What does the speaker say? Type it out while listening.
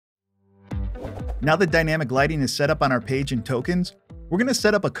Now that dynamic lighting is set up on our page in tokens, we're going to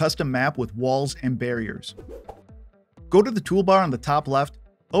set up a custom map with walls and barriers. Go to the toolbar on the top left,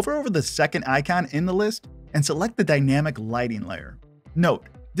 hover over the second icon in the list, and select the dynamic lighting layer. Note,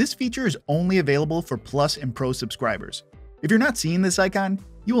 this feature is only available for Plus and Pro subscribers. If you're not seeing this icon,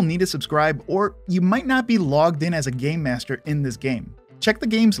 you will need to subscribe, or you might not be logged in as a game master in this game. Check the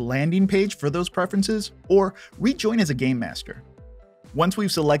game's landing page for those preferences, or rejoin as a game master. Once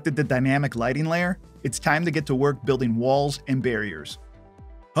we've selected the dynamic lighting layer, it's time to get to work building walls and barriers.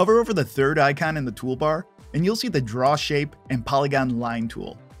 Hover over the third icon in the toolbar, and you'll see the Draw Shape and Polygon Line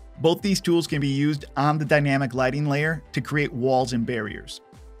tool. Both these tools can be used on the dynamic lighting layer to create walls and barriers.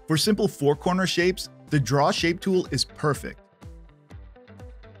 For simple four-corner shapes, the Draw Shape tool is perfect.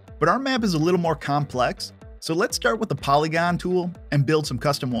 But our map is a little more complex, so let's start with the Polygon tool and build some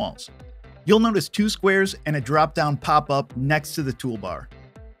custom walls. You'll notice two squares and a drop-down pop up next to the toolbar.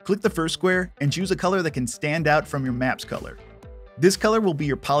 Click the first square and choose a color that can stand out from your map's color. This color will be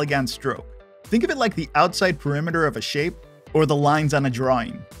your polygon stroke. Think of it like the outside perimeter of a shape or the lines on a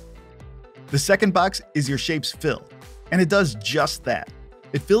drawing. The second box is your shape's fill, and it does just that.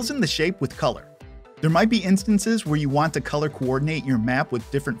 It fills in the shape with color. There might be instances where you want to color coordinate your map with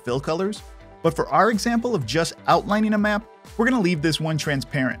different fill colors, but for our example of just outlining a map, we're going to leave this one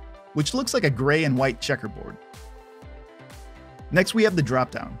transparent, which looks like a gray and white checkerboard. Next we have the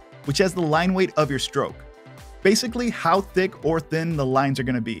dropdown, which has the line weight of your stroke. Basically how thick or thin the lines are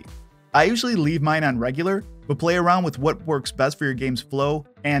going to be. I usually leave mine on regular, but play around with what works best for your game's flow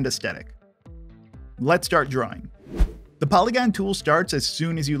and aesthetic. Let's start drawing. The Polygon tool starts as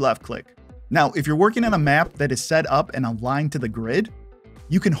soon as you left click. Now, if you're working on a map that is set up and aligned to the grid,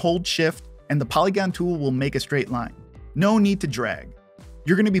 you can hold Shift and the Polygon tool will make a straight line. No need to drag.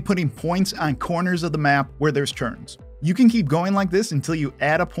 You're going to be putting points on corners of the map where there's turns. You can keep going like this until you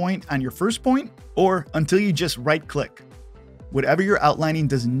add a point on your first point or until you just right click. Whatever you're outlining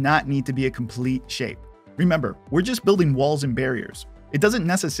does not need to be a complete shape. Remember, we're just building walls and barriers. It doesn't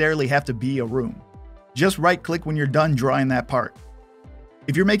necessarily have to be a room. Just right click when you're done drawing that part.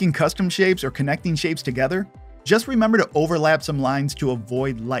 If you're making custom shapes or connecting shapes together, just remember to overlap some lines to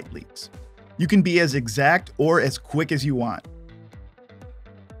avoid light leaks. You can be as exact or as quick as you want.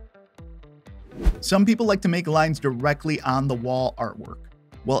 Some people like to make lines directly on the wall artwork,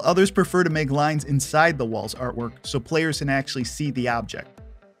 while others prefer to make lines inside the wall's artwork so players can actually see the object.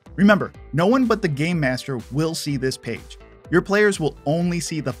 Remember, no one but the game master will see this page. Your players will only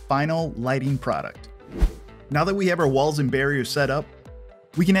see the final lighting product. Now that we have our walls and barriers set up,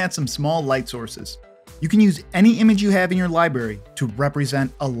 we can add some small light sources. You can use any image you have in your library to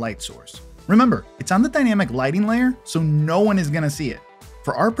represent a light source. Remember, it's on the dynamic lighting layer, so no one is going to see it.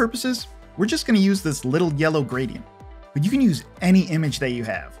 For our purposes, we're just going to use this little yellow gradient, but you can use any image that you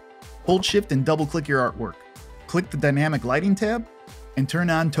have. Hold Shift and double click your artwork. Click the dynamic lighting tab and turn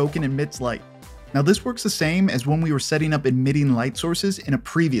on token emits light. Now this works the same as when we were setting up emitting light sources in a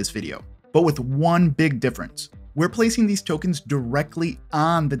previous video, but with one big difference. We're placing these tokens directly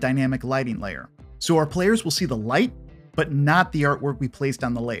on the dynamic lighting layer, so our players will see the light, but not the artwork we placed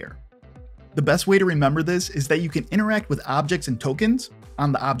on the layer. The best way to remember this is that you can interact with objects and tokens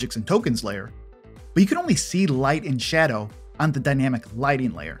on the objects and tokens layer, but you can only see light and shadow on the dynamic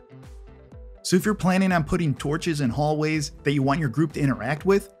lighting layer. So if you're planning on putting torches in hallways that you want your group to interact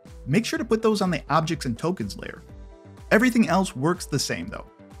with, make sure to put those on the objects and tokens layer. Everything else works the same though.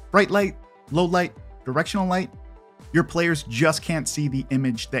 Bright light, low light, directional light, your players just can't see the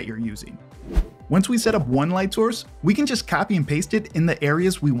image that you're using. Once we set up one light source, we can just copy and paste it in the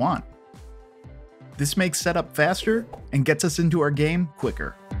areas we want. This makes setup faster and gets us into our game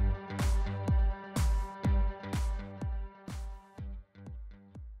quicker.